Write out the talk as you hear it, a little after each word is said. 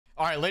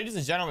All right, ladies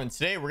and gentlemen,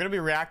 today we're going to be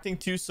reacting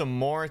to some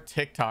more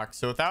TikToks.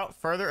 So without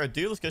further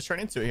ado, let's get straight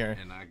into it here.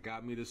 And I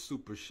got me the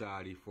super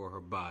shoddy for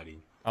her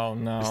body. Oh,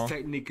 no. This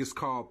technique is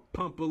called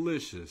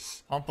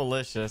Pumpalicious.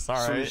 Pumpalicious, all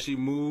right. As soon as she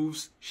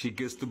moves, she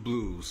gets the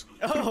blues.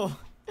 Oh,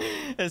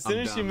 as soon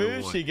as she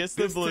moves, she gets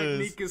the blues.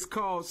 This technique is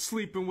called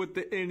sleeping with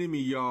the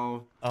enemy,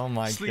 y'all. Oh,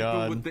 my God.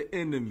 Sleeping with the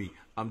enemy.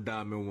 I'm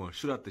Diamond One.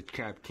 Shoot out the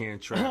cap can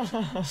trap.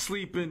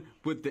 Sleeping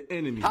with the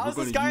enemy. How's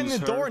this guy in the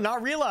door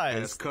not realize?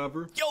 As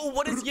cover. Yo,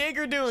 what is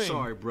Jaeger doing?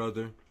 Sorry,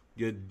 brother.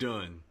 You're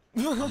done.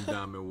 I'm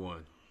Diamond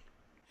One.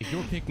 If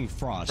you're picking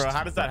Frost, bro,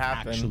 how does that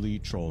happen? Actually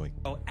trolling.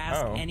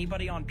 Ask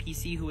anybody on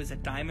PC who is a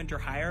diamond or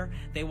higher,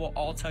 they will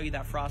all tell you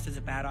that Frost is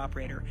a bad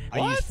operator.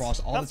 I use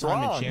Frost all the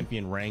time in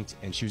champion ranked,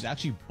 and she was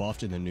actually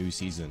buffed in the new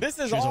season. This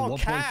is she has all a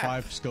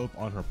 1.5 scope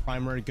on her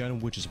primary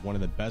gun, which is one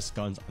of the best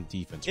guns on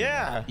defense.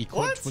 Yeah. Right,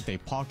 equipped with a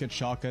pocket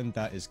shotgun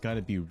that is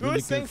gonna be really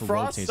good for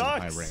rotating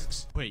high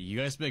ranks. Wait, you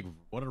guys make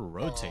what are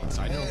rotates?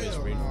 I know it's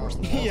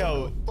reinforced.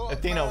 Yo,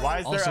 Athena, why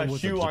is there a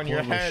shoe on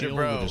your head,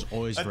 bro?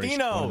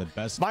 Athena,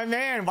 my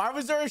man, why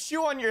was there a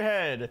shoe on your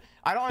head?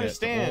 I don't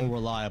understand. All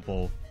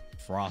reliable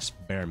Frost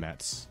bear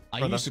mats. I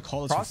used to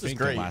call this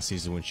Finka last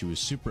season when she was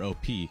super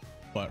OP,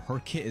 but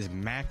her kit is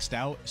maxed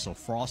out, so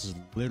Frost is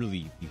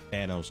literally the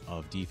Thanos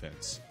of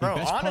defense. Bro, the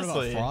best honestly,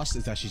 part about Frost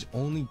is that she's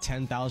only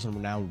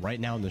 10,000 right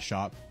now in the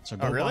shop, so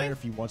go buy her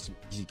if you want some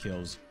easy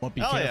kills. But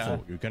be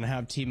careful, you're gonna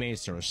have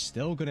teammates that are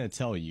still gonna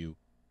tell you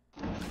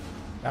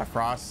that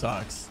Frost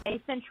sucks.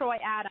 Jason Troy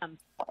Adams.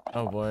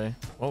 Oh boy,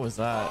 what was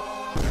that?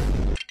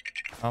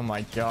 Oh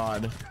my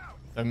God.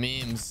 The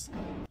memes.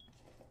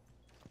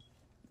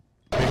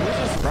 Wait, who's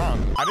this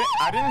from?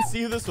 I didn't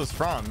see who this was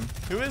from.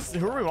 Who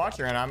are we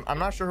watching? And I'm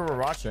not sure who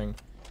we're watching.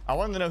 I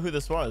wanted to know who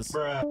this was.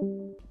 Bruh.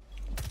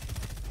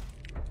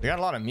 We got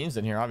a lot of memes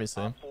in here,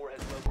 obviously.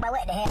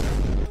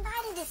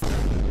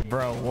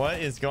 Bro, what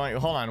is going?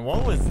 Hold on,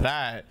 what was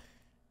that?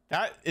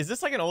 Is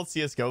this like an old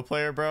CS:GO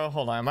player, bro?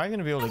 Hold on, am I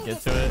gonna be able to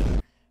get to it?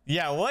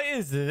 Yeah, what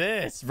is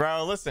this,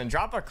 bro? Listen,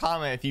 drop a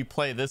comment if you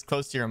play this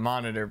close to your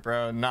monitor,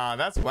 bro. Nah,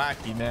 that's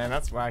wacky, man.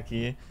 That's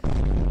wacky.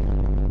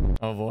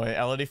 Oh boy,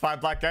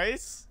 LED5 Black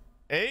Ice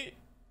 8,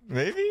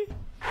 maybe.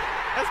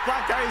 That's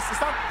Black Ice.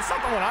 It's not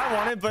the one I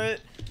wanted,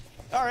 but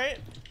all right.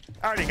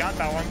 I already got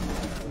that one.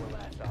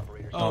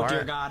 Oh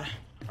dear God.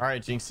 All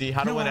right, Jinxie,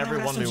 how to win every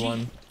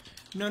 1v1?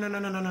 No. No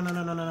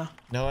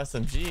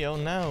SMG. Oh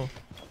no.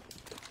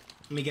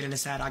 Let me get in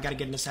his head. I gotta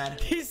get in his head.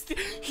 He's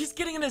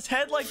getting in his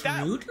head like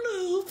that. Fruit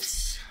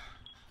Loops.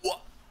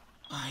 What?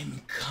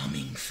 I'm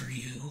coming for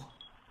you.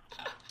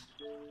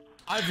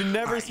 I've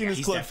never seen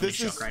this clip.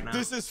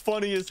 This is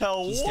funny as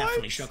hell. He's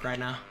definitely shook right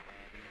now.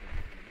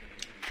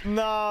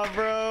 Nah,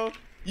 bro.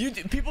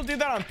 People do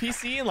that on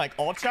PC and like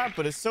all chat,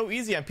 but it's so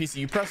easy on PC.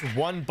 You press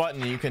one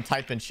button and you can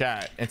type in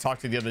chat and talk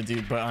to the other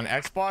dude. But on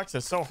Xbox,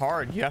 it's so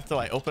hard. You have to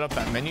like open up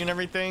that menu and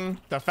everything.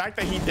 The fact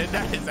that he did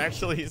that is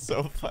actually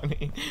so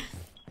funny.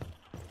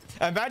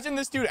 Imagine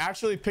this dude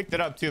actually picked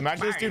it up too.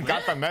 Imagine this dude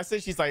got the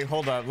message. He's like,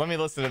 hold up, let me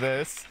listen to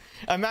this.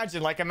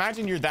 Imagine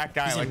you're that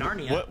guy.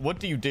 Like, what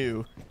do you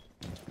do?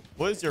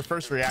 What is your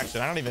first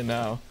reaction? I don't even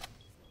know.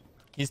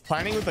 He's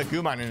planning with a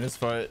goo mine in his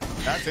foot.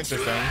 That's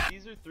interesting.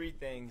 These are three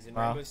things in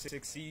Rainbow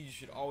Six Siege you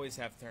should always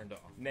have turned off.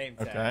 Name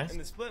tag. In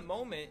the split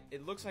moment,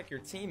 it looks like your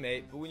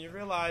teammate, but when you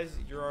realize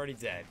you're already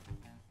dead.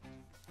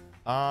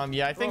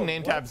 Yeah, I think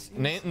name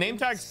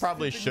tags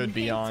probably should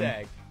be on.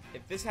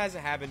 If this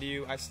hasn't happened to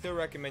you, I still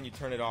recommend you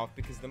turn it off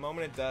because the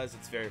moment it does,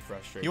 it's very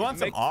frustrating. You want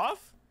them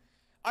off?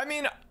 I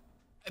mean,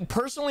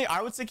 personally,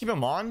 I would say keep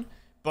them on,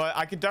 but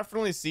I could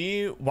definitely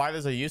see why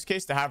there's a use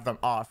case to have them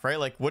off, right?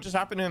 Like what just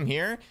happened to him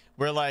here,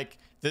 where like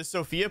this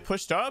Sophia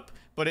pushed up,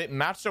 but it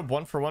matched up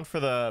 1-for-1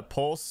 for the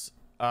pulse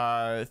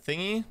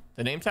thingy,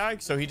 the name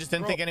tag. So he just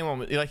didn't think anyone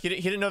was like he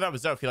didn't know that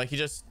was Sophie. He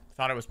just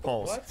thought it was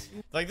pulse. What?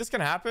 Like this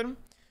can happen.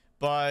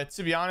 But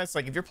to be honest,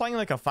 like if you're playing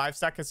like a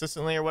 5-stack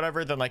consistently or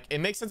whatever, then like it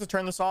makes sense to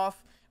turn this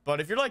off. But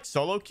if you're like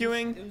solo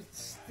queuing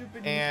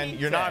and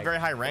you're not very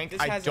high ranked,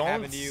 I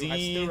don't see. I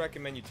still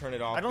recommend you turn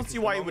it off. I don't see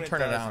why you would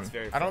turn it on.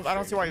 I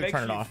don't see why you would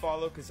turn it off.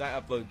 Follow because I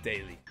upload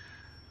daily.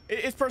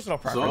 It's personal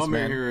preference. So I'm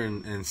in here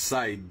in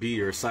site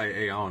B or site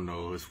A. I don't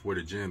know. It's where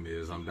the gym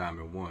is. I'm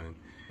Diamond One.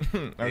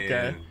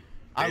 Okay.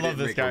 I love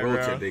this guy,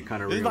 bro. They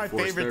kind of this is my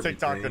favorite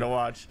TikToker to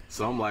watch.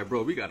 So I'm like,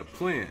 bro, we got a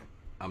plan.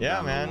 I'm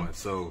Diamond One.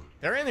 So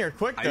they're in there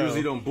quick though. I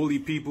usually don't bully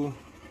people.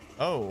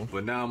 Oh.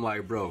 But now I'm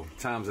like, bro,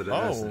 time's of the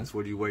essence.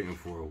 What are you waiting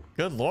for?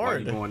 Good lord. Why are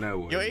you going that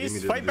way? Yo,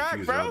 Ace, fight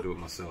back, bro. I'll do it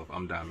myself.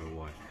 I'm Diamond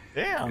One.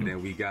 Damn. And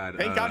then we got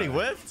thank God he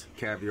whiffed.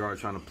 Caviar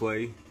trying to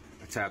play.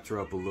 I tapped her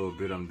up a little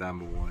bit. I'm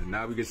Diamond One.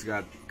 Now we just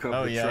got a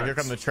couple of tracks. Here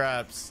come the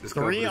traps. There's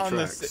 3 on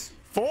the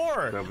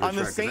 4 on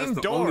the same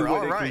door.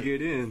 All right.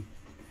 Get in.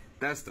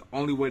 That's the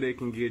only way they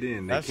can get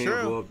in. They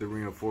can't blow up the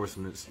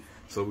reinforcements.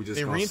 So we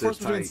just gonna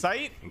sit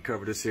tight and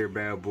cover this here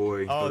bad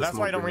boy. Oh, that's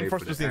why I don't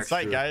reinforce between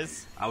sight,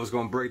 guys. I was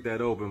gonna break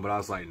that open, but I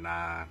was like,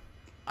 nah.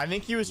 I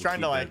think he was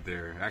trying to like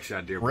actually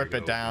I did rip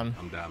it down.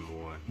 I'm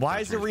Diamond One.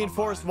 Why is it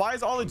reinforced? Why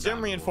is all the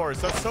gym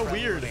reinforced? That's so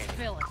weird.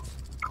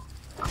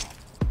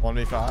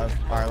 1v5.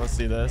 All right, let's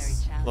see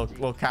this.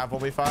 Little Cav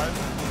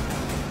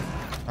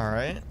 1v5. All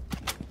right.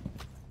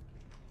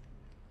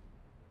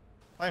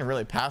 Playing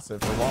really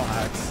passive for wall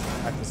hacks,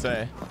 I have to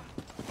say.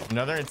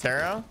 Another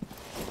Intero.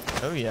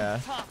 Oh yeah.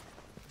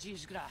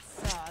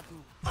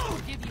 I'll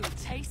give you a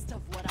taste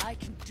of what I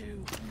can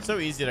do. So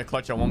easy to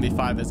clutch a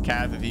 1v5 as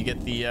Cav if you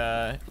get the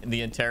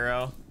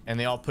Intero and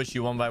they all push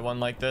you one by one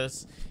like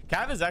this.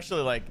 Cav is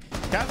actually like,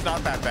 Cav's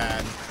not that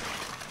bad.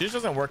 He just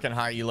doesn't work in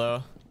high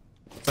elo.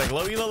 It's like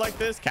low elo like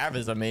this. Cav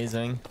is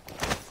amazing.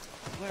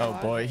 Oh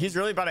boy, he's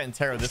really about to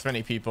interrogate this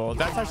many people.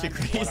 That's actually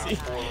crazy.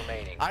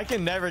 I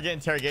can never get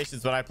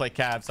interrogations when I play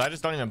Cav, so I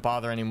just don't even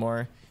bother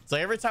anymore. It's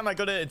like every time I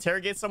go to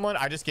interrogate someone,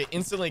 I just get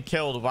instantly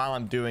killed while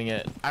I'm doing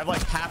it. I have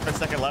like half a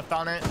second left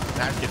on it,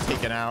 and I just get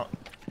taken out.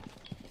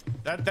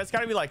 That's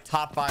got to be like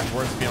top 5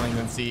 worst feelings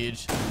in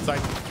Siege. It's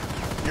like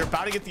you're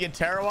about to get the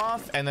Intero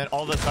off, and then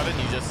all of a sudden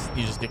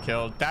you just get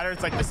killed. That or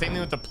it's like the same thing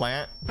with the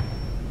plant.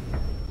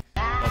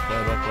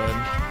 Well played.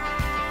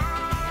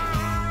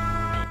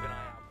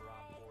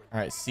 All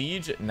right,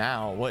 Siege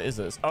now. What is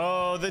this?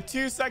 Oh, the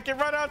 2-second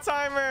run out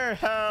timer.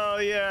 Hell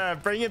yeah.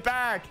 Bring it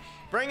back.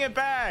 Bring it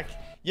back.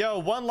 Yo,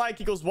 1 like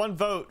equals 1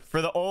 vote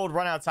for the old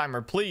run out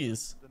timer,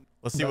 please.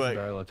 Let's see what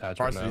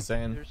Varsity's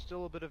saying. There's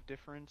still a bit of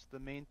difference. The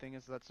main thing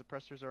is that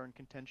suppressors are in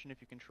contention if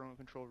you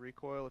control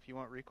recoil. If you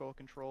want recoil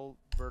control,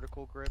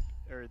 vertical grip,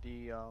 or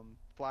the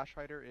flash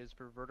hider is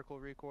for vertical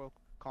recoil,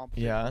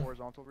 compensating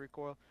horizontal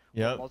recoil.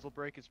 Yep. Muzzle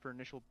brake is for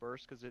initial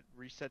burst because it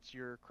resets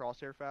your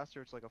crosshair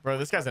faster. It's like a bro,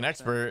 this guy's an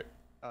expert.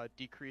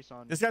 Decrease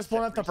on this guy's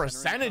pulling out the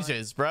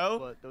percentages, bro.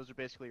 But those are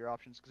basically your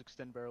options because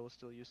extend barrel is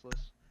still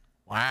useless.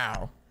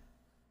 Wow.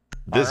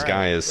 This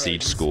guy is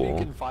Siege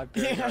School.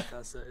 Yeah.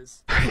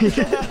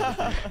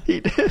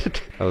 He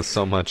did. That was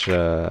so much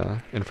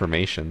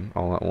information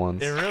all at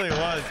once. It really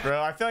was,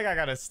 bro. I feel like I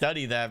gotta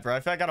study that, bro. I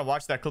feel like I gotta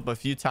watch that clip a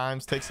few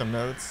times, take some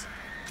notes.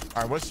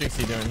 All right, what's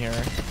Jinxie doing here?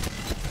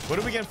 What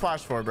are we getting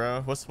flash for,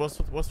 bro? What's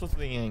the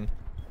thing?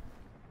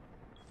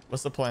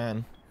 What's the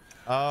plan?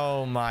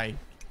 Oh my.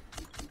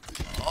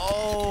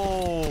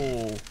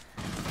 Oh.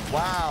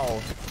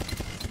 Wow.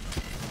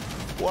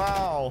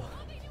 Wow.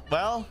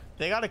 Well,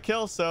 they got a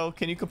kill, so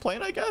can you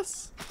complain, I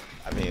guess?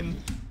 I mean,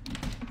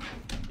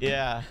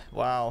 yeah.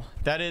 Wow.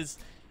 That is...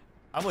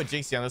 I'm with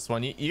Jinxie on this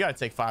one. You gotta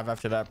take 5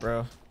 after that, bro.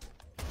 All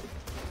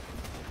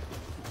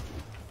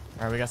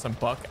right, we got some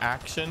buck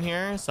action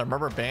here. Some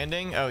rubber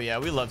banding. Oh, yeah,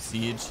 we love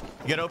Siege.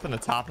 You gotta open the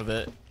top of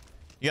it.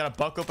 You gotta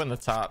buck open the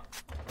top.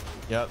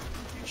 Yep.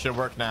 Should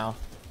work now.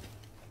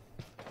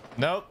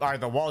 Nope. All right,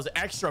 the wall is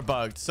extra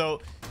bugged.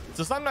 So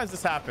sometimes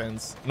this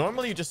happens.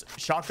 Normally you just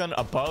shotgun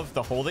above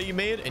the hole that you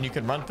made and you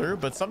can run through,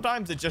 but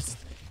sometimes it just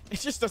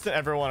doesn't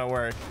ever want to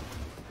work.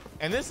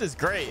 And this is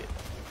great.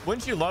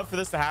 Wouldn't you love for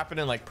this to happen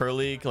in like Pro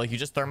League? Like you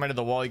just thermited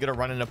the wall, you gotta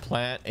run into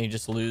plant and you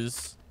just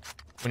lose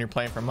when you're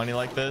playing for money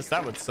like this.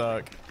 That would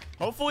suck.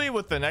 Hopefully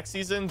with the next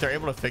season they're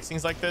able to fix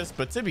things like this,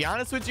 but to be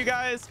honest with you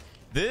guys,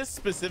 this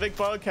specific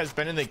bug has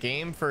been in the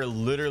game for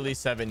literally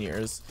 7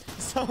 years.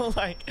 So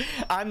like,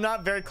 I'm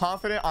not very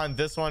confident on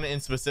this one in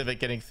specific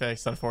getting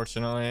fixed,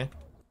 unfortunately.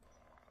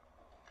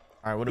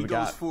 All right, what do we got?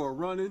 He goes for a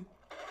running.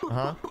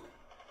 Uh-huh.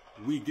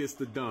 We gets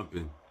the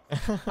dumping.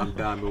 I'm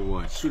Diamond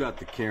 1. Shoot out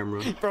the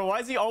camera. Bro, why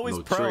is he always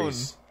no prone?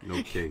 Trace,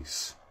 no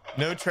case.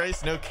 No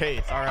trace, no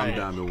case. All right. I'm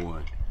Diamond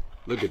 1.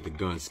 Look at the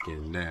gun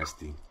skin.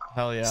 Nasty.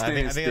 Hell yeah.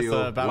 Stand I think it's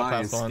the battle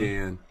pass one.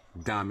 Scan,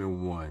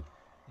 Diamond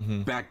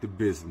 1. Back to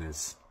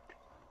business.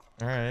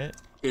 All right.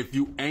 If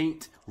you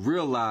ain't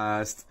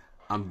realized,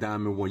 I'm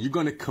Diamond 1. You're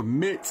going to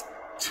commit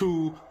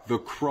to the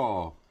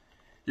crawl.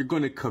 You're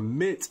going to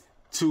commit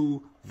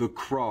to the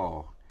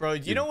crawl. Bro,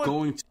 you know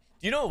what?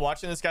 You know what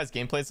watching this guy's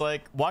gameplay is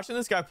like? Watching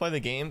this guy play the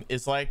game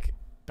is like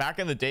back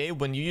in the day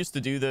when you used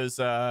to do those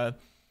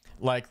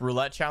like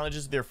roulette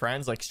challenges with your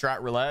friends, like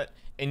strat roulette,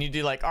 and you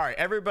do like, all right,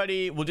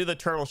 everybody will do the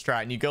turtle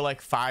strat, and you go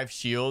like 5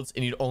 shields,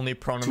 and you'd only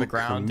prone on the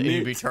ground, and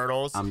you'd be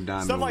turtles.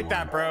 Stuff like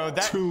that, bro.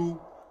 That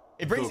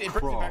it brings me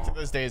back to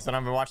those days when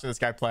I've been watching this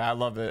guy play. I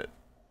love it.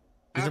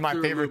 These are my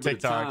favorite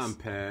TikToks. Time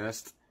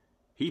passed.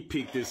 He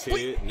peeked his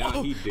head.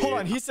 Now he did. Hold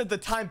on. He said the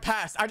time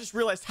passed. I just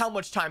realized how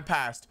much time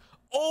passed.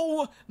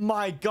 Oh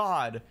my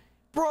God,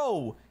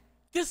 bro,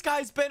 this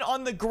guy's been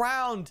on the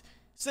ground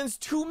since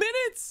 2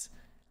 minutes.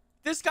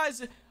 This guy's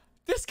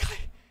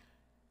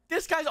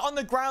on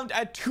the ground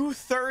at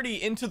 2:30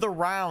 into the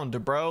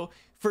round, bro.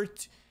 For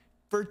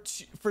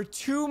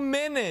 2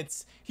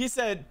 minutes. He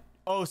said,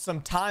 "Oh,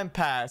 some time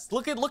passed."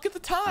 Look at the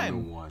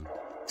time. 1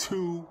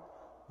 to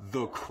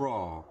the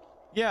crawl.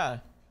 Yeah.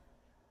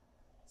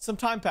 Some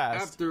time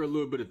passed. After a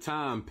little bit of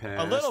time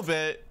passed. A little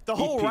bit. The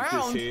whole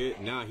round. His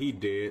head. Now he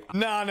dead.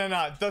 No.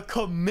 The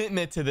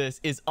commitment to this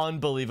is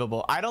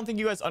unbelievable. I don't think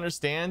you guys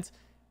understand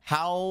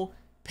how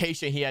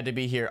patient he had to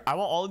be here. I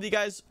want all of you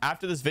guys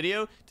after this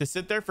video to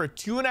sit there for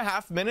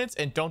 2.5 minutes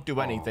and don't do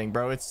anything,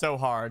 bro. It's so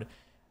hard.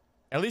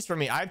 At least for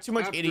me. I have too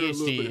much ADHD. A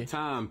little bit of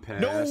time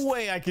passed, no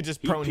way I could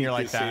just prone here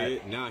like that.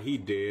 Head. Now he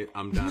dead.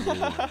 I'm down to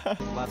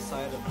 1. Left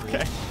side of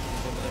okay.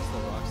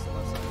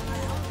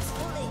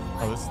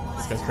 Oh,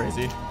 this guy's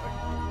crazy.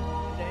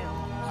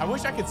 I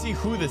wish I could see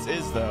who this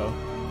is though.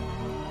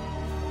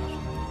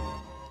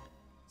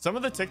 Some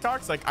of the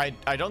TikToks, like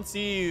I don't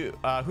see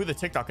who the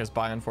TikTok is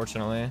by,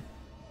 unfortunately.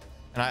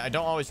 And I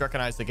don't always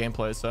recognize the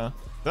gameplay, so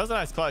that was a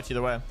nice clutch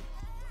either way.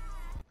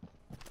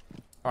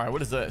 All right,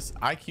 what is this?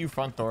 IQ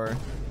front door.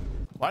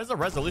 Why does the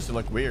resolution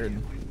look weird?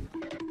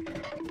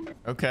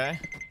 Okay.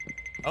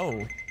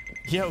 Oh,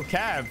 yo,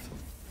 Cav.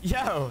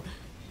 Yo.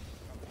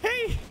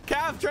 Hey,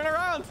 Cav, turn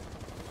around.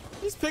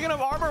 He's picking up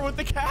armor with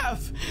the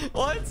Cav.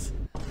 What?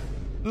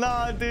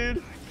 Nah,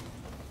 dude.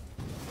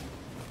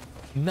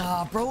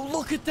 Nah, bro,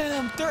 look at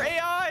them. They're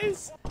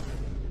AIs.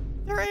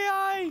 They're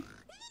AI.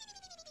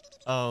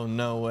 Oh,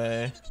 no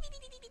way.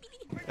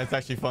 That's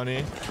actually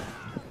funny.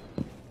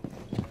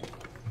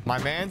 My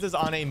man's is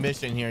on a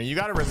mission here. You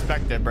gotta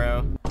respect it,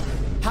 bro.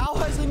 How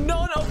has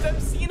none of them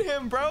seen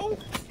him, bro?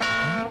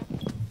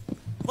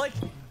 Like,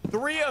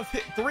 three of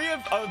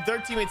their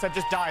teammates have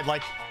just died,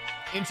 like,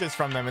 inches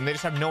from them, and they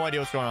just have no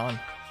idea what's going on.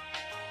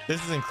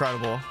 This is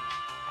incredible.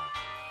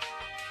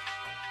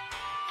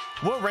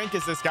 What rank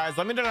is this, guys?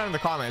 Let me know down in the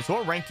comments.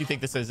 What rank do you think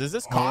this is? Is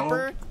this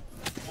copper?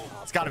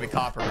 It's got to be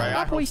copper, right?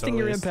 Stop wasting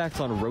your impacts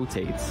on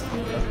rotates.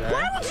 Okay.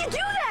 Why would you do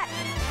that?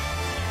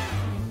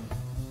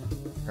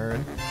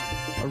 Heard.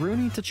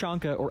 Aruni,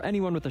 Tachanka, or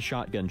anyone with a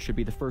shotgun should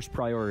be the first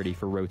priority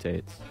for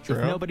rotates. True.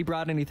 If nobody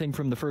brought anything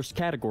from the first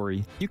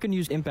category, you can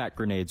use impact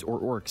grenades or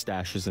orc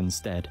stashes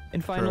instead.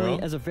 And finally,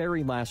 True. as a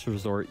very last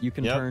resort, you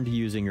can turn to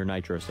using your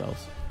nitro cells.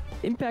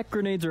 Impact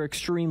grenades are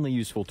extremely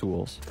useful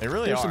tools. They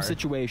really There's are. some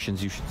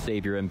situations you should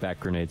save your impact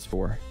grenades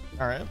for.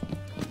 All right.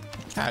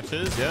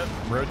 Hatches, yep.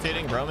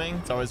 Rotating, roaming.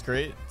 It's always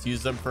great to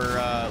use them for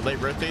late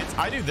rotates.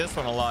 I do this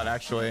one a lot,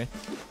 actually.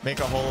 Make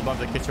a hole above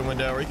the kitchen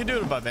window, or you can do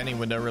it above any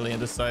window, really, in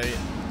the site.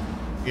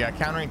 Yeah,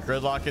 countering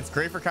gridlock. It's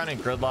great for countering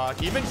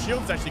gridlock. Even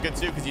shield's actually good,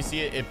 too, because you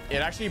see it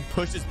actually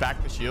pushes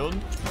back the shield.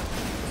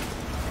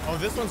 Oh,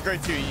 this one's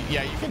great, too.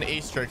 Yeah, you can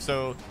ace trick.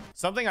 So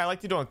something I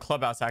like to do in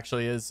Clubhouse,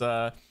 actually, is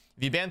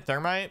if you ban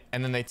Thermite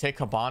and then they take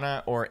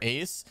Cabana or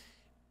Ace,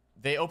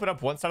 they open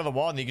up one side of the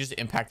wall and you can just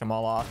impact them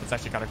all off. It's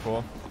actually kind of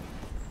cool.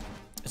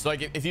 So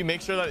like if you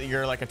make sure that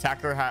your like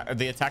attacker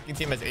the attacking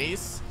team has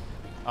Ace,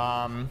 you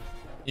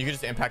can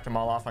just impact them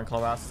all off on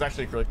Clubhouse. It's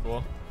actually really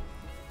cool.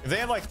 If they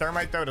have like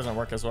Thermite though, it doesn't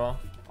work as well,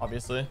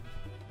 obviously.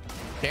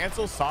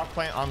 Cancel soft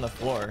plant on the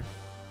floor.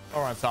 Oh,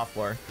 we're on soft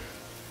floor.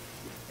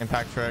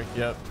 Impact trick,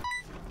 yep.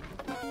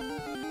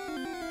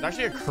 It's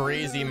actually a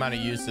crazy amount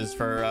of uses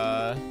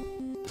for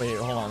wait,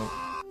 hold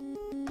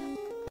on.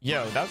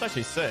 Yo, that was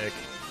actually sick.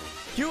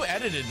 You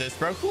edited this,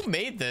 bro. Who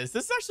made this?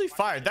 This is actually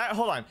fire. That,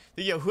 hold on.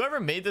 Yo, whoever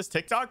made this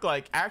TikTok,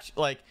 like,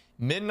 actually, like,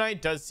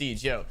 Midnight Does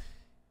Siege. Yo,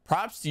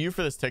 props to you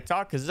for this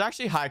TikTok, because it's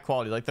actually high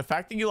quality. Like, the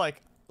fact that you,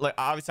 like,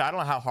 obviously, I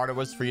don't know how hard it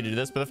was for you to do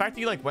this, but the fact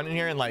that you, like, went in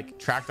here and, like,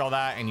 tracked all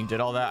that and you did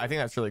all that, I think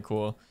that's really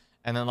cool.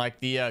 And then, like,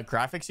 the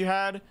graphics you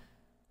had,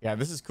 yeah,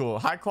 this is cool.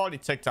 High quality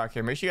TikTok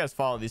here. Make sure you guys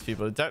follow these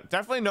people.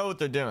 Definitely know what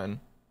they're doing.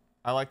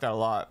 I like that a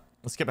lot.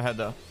 Let's skip ahead,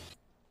 though.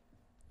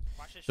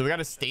 So we got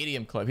a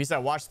stadium clip. He said,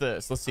 watch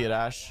this. Let's see it,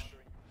 Ash.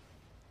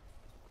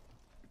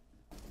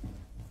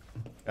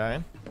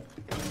 Okay.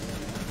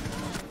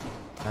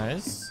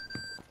 Nice.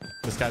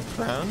 This guy's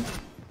prone.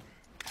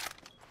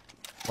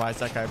 Why is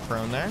that guy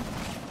prone there?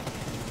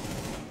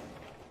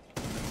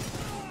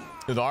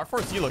 Dude, the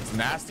R4C looks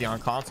nasty on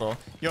console.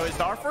 Yo, is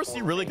the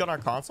R4C really good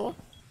on console?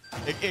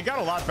 It got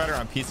a lot better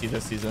on PC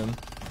this season.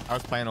 I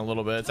was playing a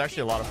little bit. It's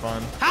actually a lot of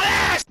fun.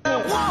 Nice.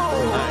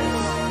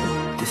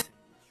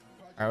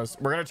 All right,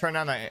 we're gonna turn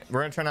down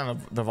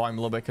the volume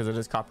a little bit because it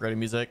is copyrighted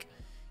music.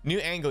 New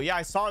angle. Yeah,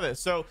 I saw this.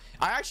 So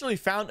I actually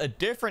found a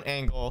different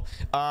angle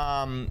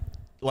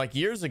like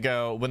years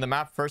ago when the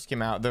map first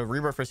came out, the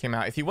rebirth first came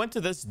out. If you went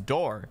to this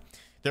door,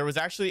 there was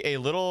actually a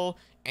little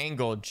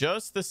angle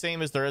just the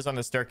same as there is on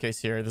the staircase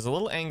here. There's a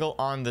little angle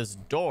on this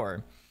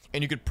door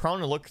and you could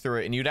prone and look through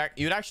it and you'd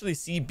actually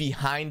see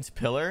behind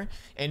pillar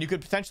and you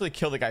could potentially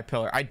kill the guy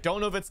pillar. I don't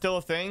know if it's still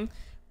a thing,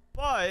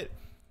 but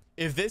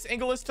if this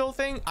angle is still a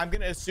thing, I'm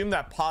going to assume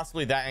that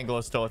possibly that angle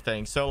is still a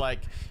thing. So like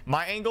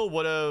my angle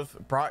would have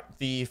brought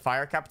the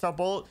fire capital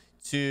bolt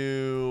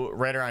to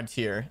right around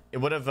here. It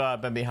would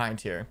have been behind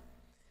here.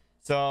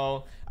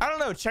 So I don't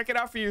know. Check it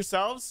out for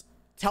yourselves.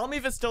 Tell me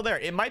if it's still there.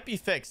 It might be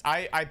fixed.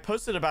 I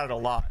posted about it a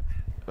lot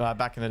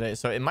back in the day.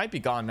 So it might be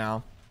gone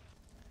now.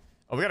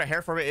 Oh, we got a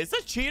hair for it. Is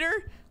this cheater?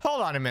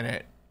 Hold on a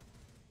minute.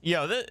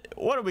 Yo,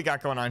 what do we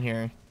got going on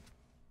here?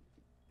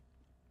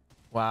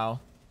 Wow.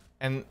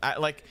 And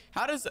like,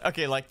 how does,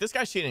 okay, like this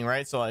guy's cheating,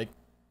 right? So like,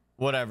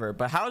 whatever.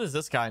 But how does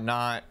this guy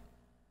not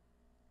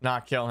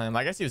kill him?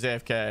 I guess he was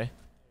AFK.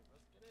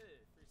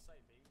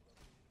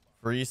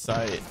 Free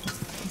sight.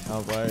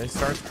 Oh boy,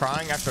 starts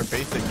crying after a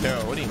basic kill.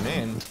 What do you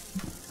mean?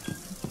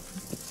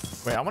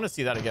 Wait, I want to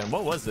see that again.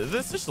 What was it?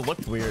 This just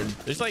looked weird.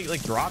 They just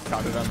like drop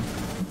shotted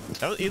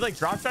him. He like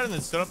drop shotted and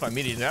then stood up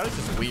immediately. That was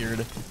just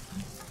weird.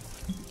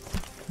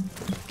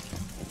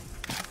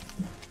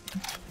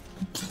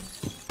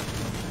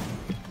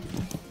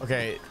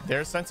 Okay,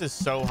 their sense is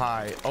so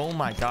high. Oh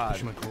my god.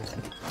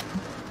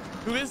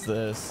 Who is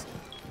this?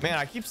 Man,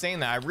 I keep saying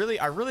that.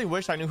 I really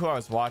wish I knew who I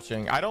was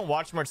watching. I don't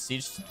watch much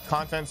Siege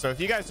content, so if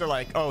you guys are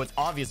like, oh, it's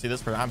obviously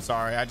this person, I'm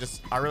sorry.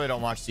 I really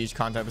don't watch Siege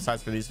content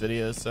besides for these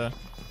videos. So,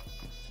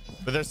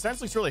 but their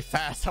sense looks really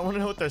fast. I want to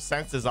know what their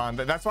sense is on.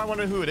 That's why I want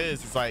to know who it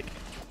is. It's like,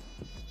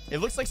 it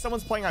looks like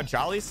someone's playing on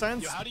Jolly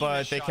sense,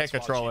 but they can't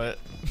control it.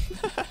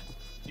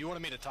 You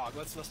wanted me to talk.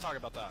 Let's talk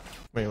about that.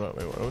 Wait, what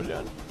was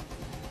that?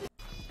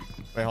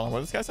 Wait, hold on. What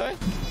did this guy say?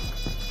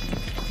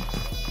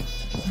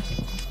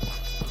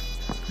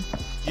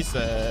 He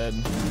said,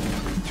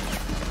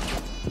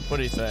 what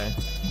did he say?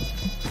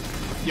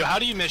 Yo, how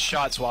do you miss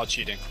shots while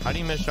cheating? How do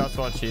you miss shots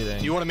while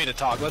cheating? You wanted me to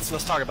talk. Let's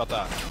talk about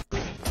that.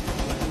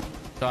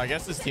 So I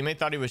guess his teammate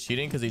thought he was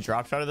cheating because he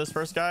drop shot at this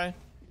first guy.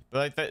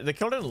 But like the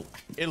kill didn't,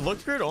 it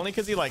looked weird only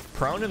because he like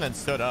prone and then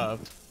stood up.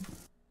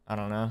 I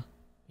don't know.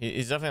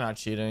 He's definitely not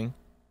cheating.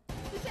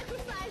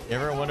 You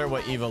ever wonder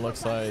what Eva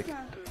looks like?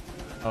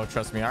 Oh,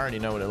 trust me, I already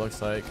know what it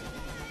looks like.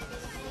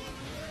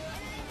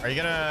 Are you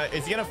gonna,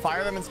 is he gonna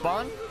fire them in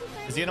spawn?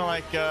 Is he gonna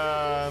like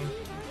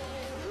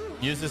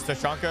use this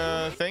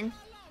Tashanka thing?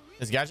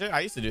 His gadget?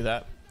 I used to do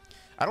that.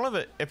 I don't know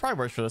if it probably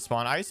works for the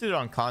spawn. I used to do it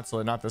on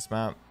console, not this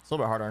map. It's a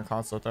little bit harder on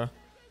console though.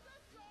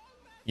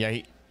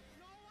 Yeah,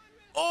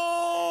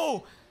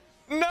 oh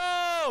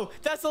no!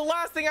 That's the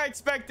last thing I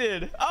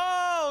expected.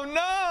 Oh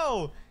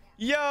no!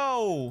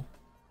 Yo!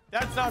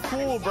 That's not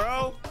cool,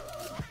 bro.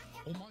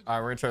 All right,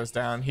 we're gonna try this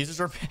down. He's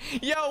just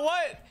yo,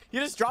 what? He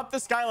just dropped the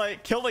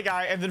skylight, killed a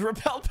guy, and then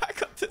repelled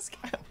back up this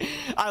guy.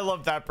 I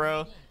love that,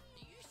 bro.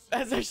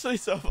 That's actually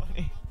so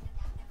funny.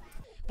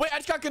 Wait, I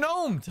just got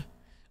gnomed.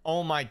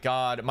 Oh my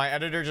god, my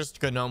editor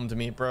just gnomed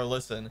me, bro.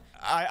 Listen,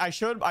 I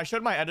showed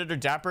my editor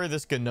Dapper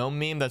this gnome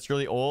meme that's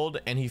really old,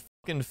 and he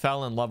fucking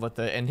fell in love with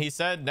it. And he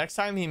said next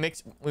time we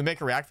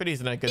make a react video,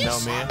 he's gonna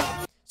gnome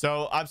me.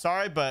 So I'm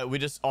sorry, but we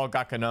just all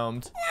got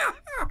gnomed.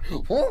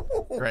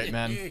 Great,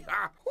 man.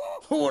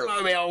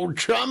 Hello, my old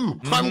chum.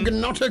 I'm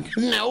not a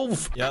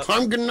gnolf. Yep.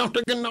 I'm not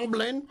a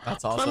gnoblin.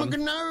 That's awesome. I'm a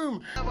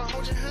gnome.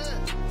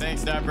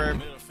 Thanks, Dapper.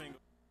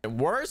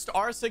 Worst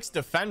R6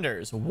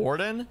 defenders.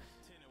 Warden?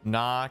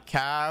 Nah.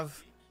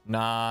 Cav?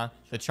 Nah.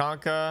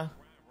 Tachanka?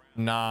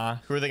 Nah.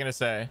 Who are they gonna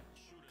say?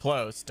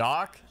 Close.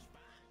 Doc?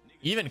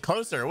 Even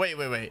closer.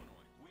 Wait.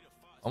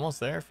 Almost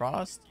there,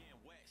 Frost?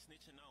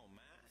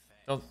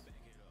 Don't...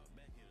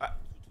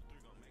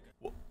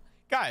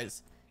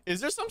 Guys, is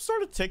there some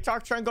sort of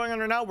TikTok trend going on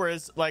right now where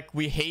it's like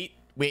we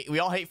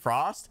all hate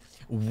Frost?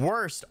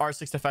 Worst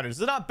R6 defenders.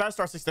 They're not best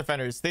R6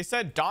 defenders. They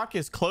said Doc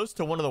is close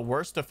to one of the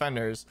worst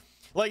defenders.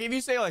 Like if you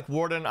say like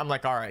Warden, I'm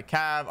like, all right,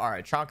 Cav, all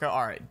right, Chanka,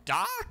 all right,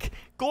 Doc.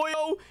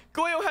 Goyo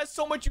has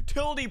so much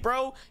utility,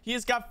 bro. He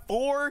has got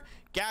 4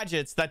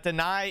 gadgets that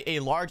deny a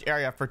large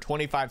area for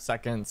 25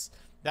 seconds.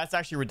 That's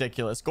actually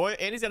ridiculous. Goyo,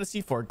 and he's got a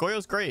C4.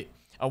 Goyo's great.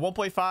 A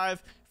 1.5.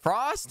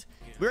 Frost?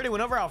 We already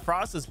went over how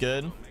Frost is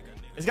good.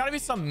 It's got to be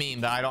some meme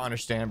that I don't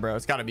understand, bro.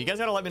 It's got to be. You guys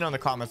got to let me know in the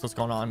comments what's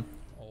going on.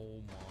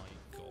 Oh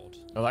my god.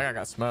 Oh, that guy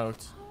got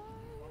smoked.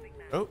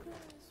 Oh.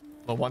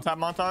 A one-tap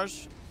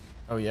montage?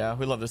 Oh, yeah.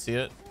 We love to see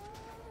it.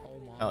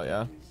 Hell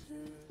yeah.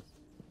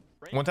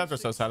 One-taps are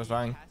so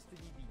satisfying.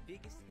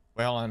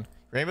 Wait, hold on.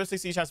 Rainbow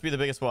Six Siege has to be the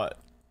biggest what?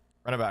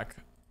 Run it back.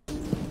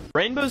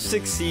 Rainbow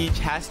Six Siege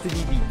has to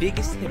be the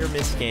biggest hit or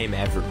miss game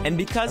ever. And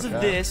because of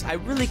this, I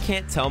really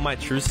can't tell my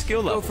true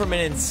skill level. Go from an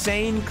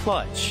insane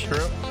clutch.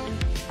 True.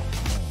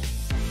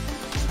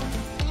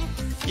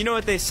 You know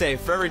what they say,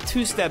 for every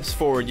 2 steps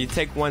forward, you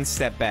take 1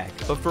 step back.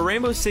 But for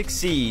Rainbow Six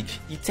Siege,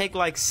 you take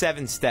like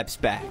 7 steps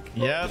back.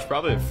 Yeah. There's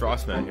probably a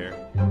Frostman here.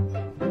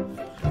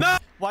 No!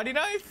 Why'd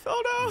knife?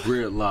 Oh no!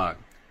 Gridlock.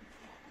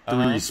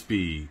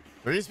 3-speed.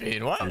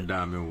 3-speed? What? I'm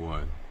Diamond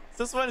 1.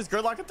 This one is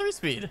Gridlock at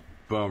 3-speed.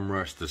 Bum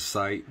rush the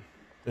site.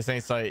 This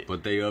ain't sight.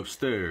 But they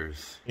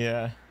upstairs.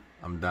 Yeah.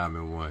 I'm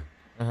Diamond 1.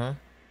 Uh-huh.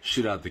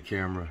 Shoot out the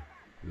camera.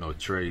 No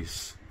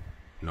trace.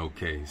 No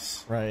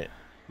case. Right.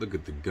 Look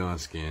at the gun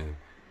skin.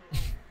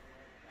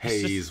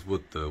 Haze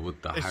with the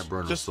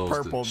hibernal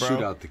purple, bro.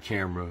 Shoot out the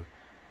camera.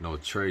 No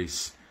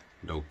trace.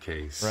 No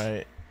case.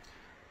 Right.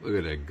 Look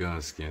at that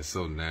gun skin.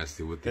 So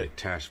nasty with the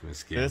attachment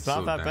skin. It's not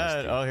so that nasty.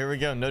 bad. Oh, here we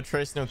go. No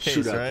trace, no case,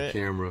 Shoot out right? the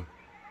camera.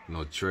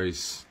 No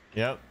trace.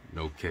 Yep.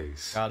 No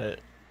case. Got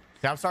it.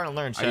 See, I'm starting to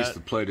learn, chat. I used to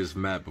play this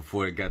map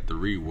before it got the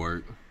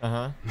rework.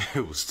 Uh-huh.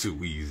 It was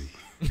too easy.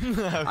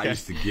 Okay. I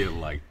used to get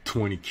like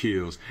 20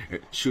 kills.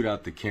 Shoot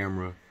out the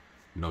camera.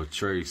 No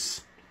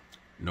trace.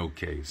 No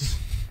case.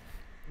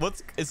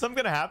 Is something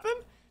gonna happen?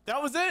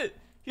 That was it.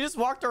 He just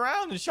walked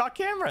around and shot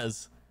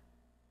cameras.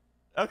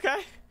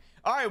 Okay.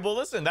 All right. Well,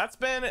 listen, that's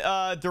been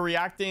the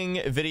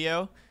reacting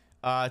video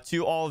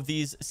to all of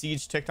these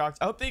Siege TikToks.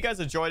 I hope that you guys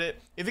enjoyed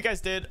it. If you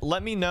guys did,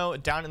 let me know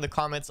down in the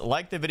comments.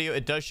 Like the video.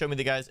 It does show me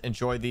that you guys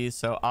enjoyed these,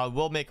 so I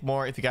will make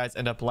more if you guys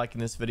end up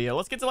liking this video.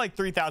 Let's get to like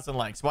 3,000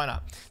 likes. Why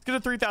not? Let's get to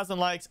 3,000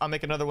 likes. I'll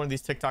make another one of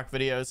these TikTok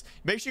videos.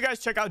 Make sure you guys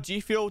check out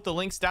G Fuel with the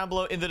links down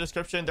below in the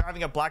description. They're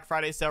having a Black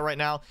Friday sale right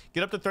now.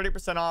 Get up to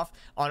 30% off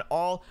on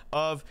all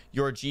of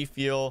your G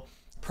Fuel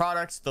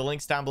products. The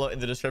links down below in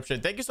the description.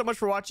 Thank you so much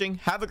for watching.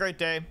 Have a great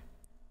day,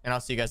 and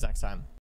I'll see you guys next time.